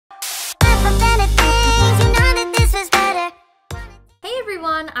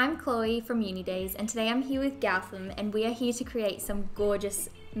everyone, I'm Chloe from UNiDAYS and today I'm here with Gowtham and we are here to create some gorgeous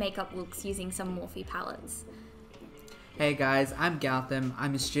makeup looks using some Morphe palettes. Hey guys, I'm Gowtham.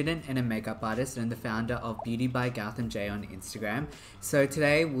 I'm a student and a makeup artist and the founder of Beauty by Gowtham J on Instagram. So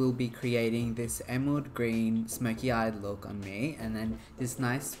today we'll be creating this emerald green smoky eyed look on me and then this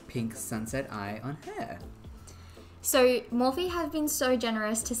nice pink sunset eye on her. So Morphe have been so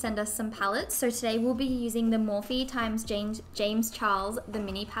generous to send us some palettes. So today we'll be using the Morphe x James Charles the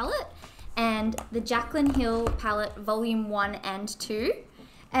mini palette and the Jaclyn Hill palette volume 1 and 2.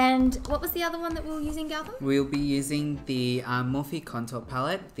 And what was the other one that we were using, Gowtham? We'll be using the Morphe contour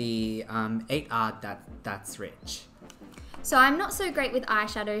palette, the 8R That's Rich. So I'm not so great with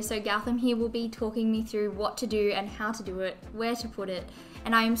eyeshadow, so Gowtham here will be talking me through what to do and how to do it, where to put it,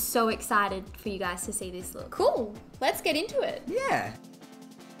 and I am so excited for you guys to see this look. Cool, let's get into it. Yeah.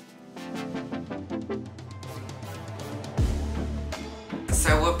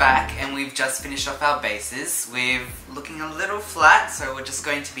 So we're back and we've just finished off our bases. We're looking a little flat, so we're just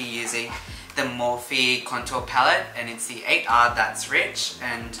going to be using the Morphe contour palette and it's the 8R That's Rich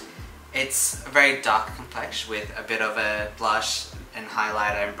and it's a very dark complexion with a bit of a blush and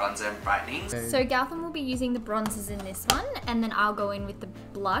highlighter and bronzer and brightening. So Gowtham will be using the bronzers in this one and then I'll go in with the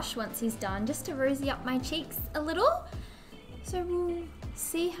blush once he's done just to rosy up my cheeks a little. So we'll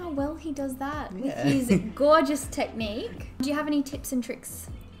see how well he does that with his gorgeous technique. Do you have any tips and tricks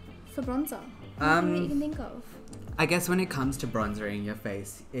for bronzer? Anything that you can think of? I guess when it comes to bronzering your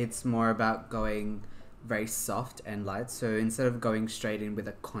face, it's more about going very soft and light. So instead of going straight in with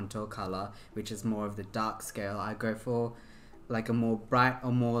a contour color, which is more of the dark scale, I go for like a more bright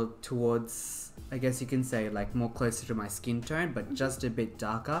or more towards, I guess you can say like more closer to my skin tone, but just a bit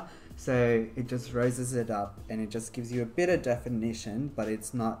darker. So it just roses it up and it just gives you a bit of definition, but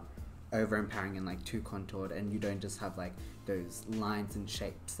it's not over empowering and like too contoured and you don't just have like those lines and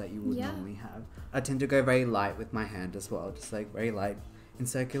shapes that you would normally have. I tend to go very light with my hand as well, just like very light in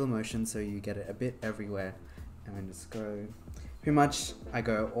circular motion so you get it a bit everywhere and then just go, pretty much I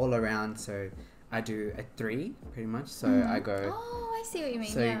go all around, so I do a 3 pretty much, so I go, oh I see what you mean,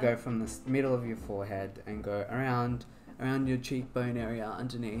 so you go from the middle of your forehead and go around your cheekbone area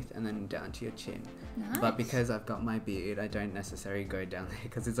underneath and then down to your chin. Nice. But because I've got my beard, I don't necessarily go down there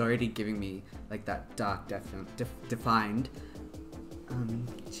because it's already giving me like that dark defined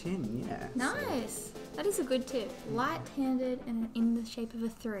chin, yeah. Nice. So. That is a good tip. Light-handed and in the shape of a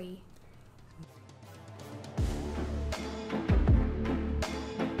 3.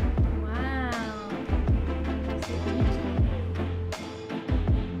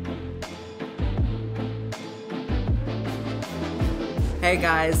 Hey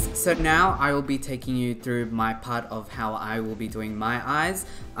guys, so now I will be taking you through my part of how I will be doing my eyes.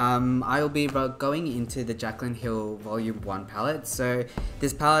 I will be going into the Jaclyn Hill Volume 1 palette. So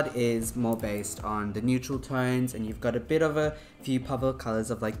this palette is more based on the neutral tones and you've got a bit of a few pop of colors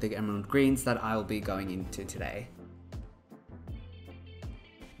of like the emerald greens that I will be going into today.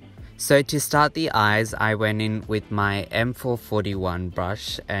 So to start the eyes, I went in with my M441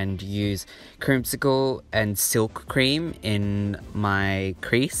 brush and used Creamsicle and Silk Cream in my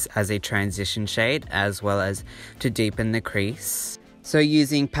crease as a transition shade, as well as to deepen the crease. So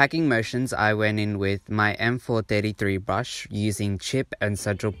using packing motions, I went in with my M433 brush using Chip and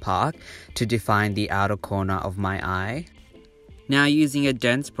Central Park to define the outer corner of my eye. Now using a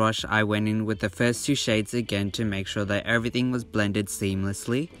dense brush, I went in with the first 2 shades again to make sure that everything was blended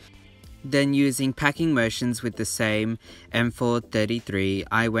seamlessly. Then using packing motions with the same M433,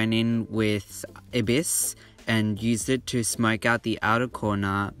 I went in with Abyss and used it to smoke out the outer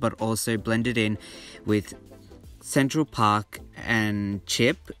corner, but also blended in with Central Park and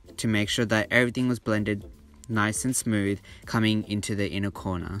Chip to make sure that everything was blended nice and smooth coming into the inner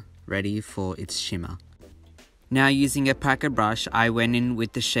corner, ready for its shimmer. Now using a packer brush, I went in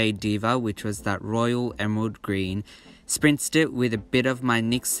with the shade Diva, which was that royal emerald green, spritzed it with a bit of my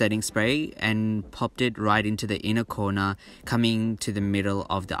NYX setting spray and popped it right into the inner corner, coming to the middle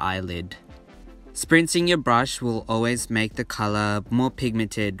of the eyelid. Spritzing your brush will always make the color more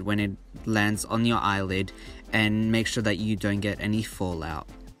pigmented when it lands on your eyelid and make sure that you don't get any fallout.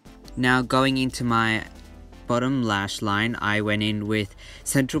 Now going into my bottom lash line, I went in with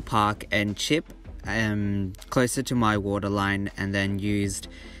Central Park and Chip closer to my waterline and then used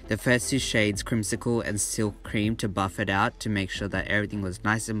the first 2 shades Creamsicle and Silk Cream to buff it out to make sure that everything was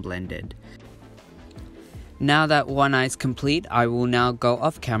nice and blended. Now that one eye is complete, I will now go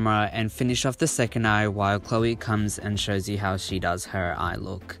off camera and finish off the second eye while Chloe comes and shows you how she does her eye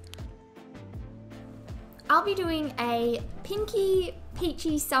look. I'll be doing a pinky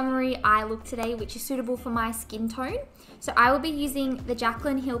peachy summery eye look today, which is suitable for my skin tone. So I will be using the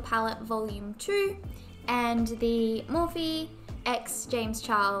Jaclyn Hill palette Volume 2 and the Morphe X James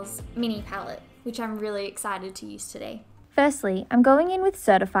Charles mini palette, which I'm really excited to use today. Firstly, I'm going in with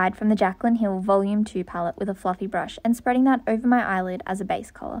Certified from the Jaclyn Hill Volume 2 palette with a fluffy brush and spreading that over my eyelid as a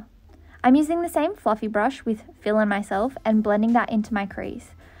base colour. I'm using the same fluffy brush with Fill and Myself and blending that into my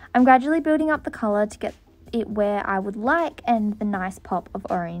crease. I'm gradually building up the colour to get it where I would like and the nice pop of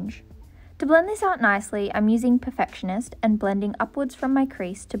orange. To blend this out nicely, I'm using Perfectionist and blending upwards from my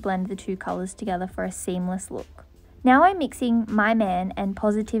crease to blend the two colours together for a seamless look. Now I'm mixing My Man and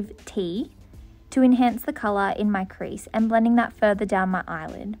Positive T to enhance the colour in my crease and blending that further down my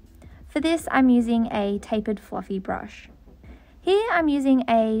eyelid. For this, I'm using a tapered fluffy brush. Here I'm using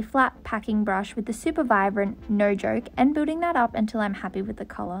a flat packing brush with the Super Vibrant No Joke and building that up until I'm happy with the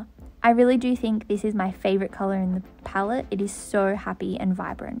colour. I really do think this is my favourite colour in the palette. It is so happy and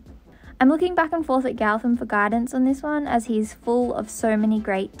vibrant. I'm looking back and forth at Gowtham for guidance on this one, as he's full of so many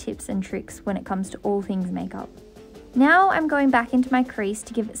great tips and tricks when it comes to all things makeup. Now I'm going back into my crease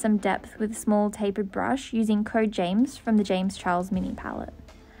to give it some depth with a small tapered brush using Code James from the James Charles mini palette.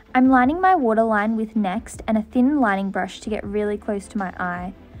 I'm lining my waterline with Next and a thin lining brush to get really close to my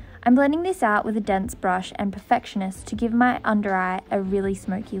eye. I'm blending this out with a dense brush and Perfectionist to give my under eye a really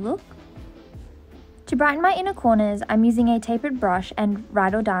smoky look. To brighten my inner corners, I'm using a tapered brush and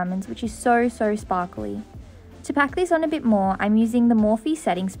Ride or Diamonds, which is so sparkly. To pack this on a bit more, I'm using the Morphe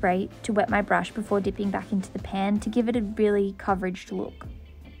setting spray to wet my brush before dipping back into the pan to give it a really coveraged look.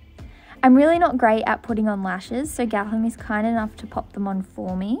 I'm really not great at putting on lashes, so Gowtham is kind enough to pop them on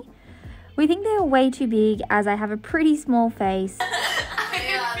for me. We think they are way too big as I have a pretty small face. The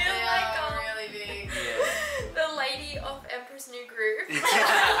lady of Empress New Groove.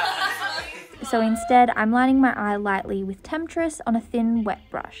 So instead, I'm lining my eye lightly with Temptress on a thin wet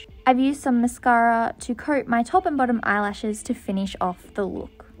brush. I've used some mascara to coat my top and bottom eyelashes to finish off the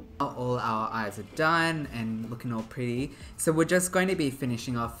look. All our eyes are done and looking all pretty. So we're just going to be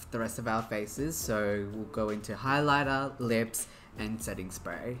finishing off the rest of our faces. So we'll go into highlighter, lips, and setting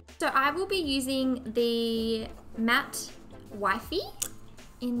spray. So I will be using the matte Wifey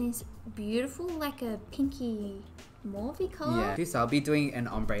in this beautiful, like a pinky Morphe colour. Yeah, so I'll be doing an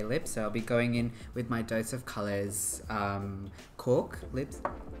ombre lip. So I'll be going in with my Dose of Colours Cork lips,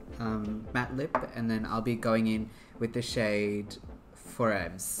 matte lip, and then I'll be going in with the shade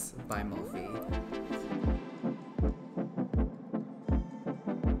Forems by Morphe.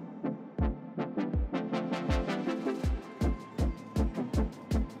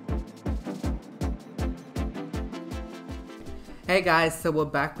 Hey guys, so we're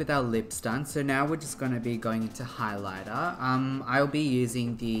back with our lips done. So now we're just going to be going into highlighter. I'll be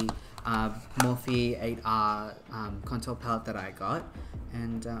using the Morphe 8R contour palette that I got.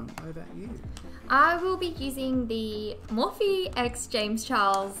 And what about you? I will be using the Morphe X James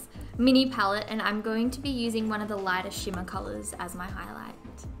Charles mini palette, and I'm going to be using one of the lighter shimmer colours as my highlight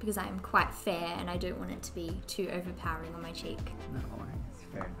because I am quite fair and I don't want it to be too overpowering on my cheek. No worries,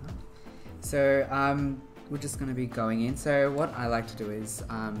 fair enough. So we're just going to be going in. So what I like to do is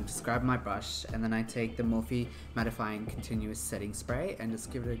just grab my brush and then I take the Morphe Mattifying Continuous Setting Spray and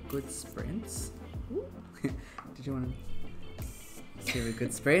just give it a good spritz. Did you want to just give it a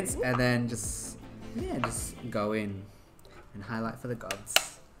good spritz and then just go in and highlight for the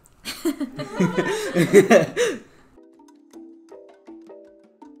gods.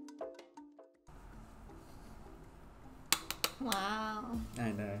 Wow.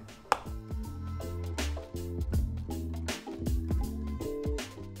 I know.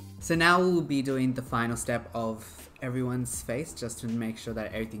 So now we'll be doing the final step of everyone's face just to make sure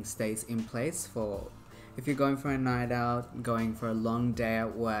that everything stays in place for if you're going for a night out, going for a long day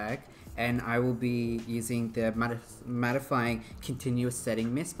at work. And I will be using the Mattifying Continuous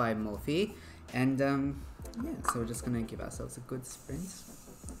Setting Mist by Morphe. And yeah, so we're just going to give ourselves a good sprint.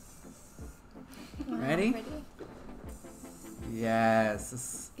 Ready? Ready?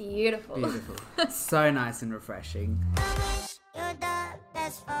 Yes. Beautiful. Beautiful. So nice and refreshing. You're the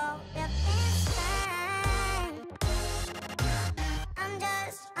best for your friend. I'm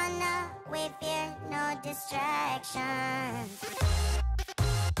just on a way, fear no distraction.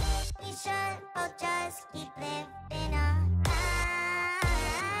 We should both just keep living our lives.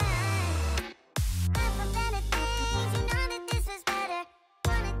 Life for better things, you know that this was better.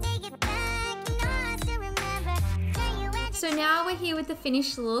 Wanna take it back, you know I still remember. Tell you at So now we're here with the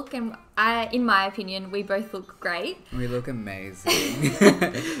finished look, and in my opinion, we both look great. We look amazing.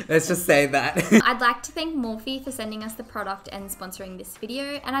 Let's just say that. I'd like to thank Morphe for sending us the product and sponsoring this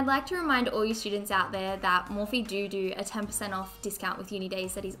video, and I'd like to remind all you students out there that Morphe do a 10% off discount with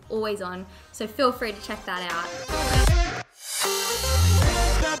UNiDAYS that is always on, so feel free to check that out.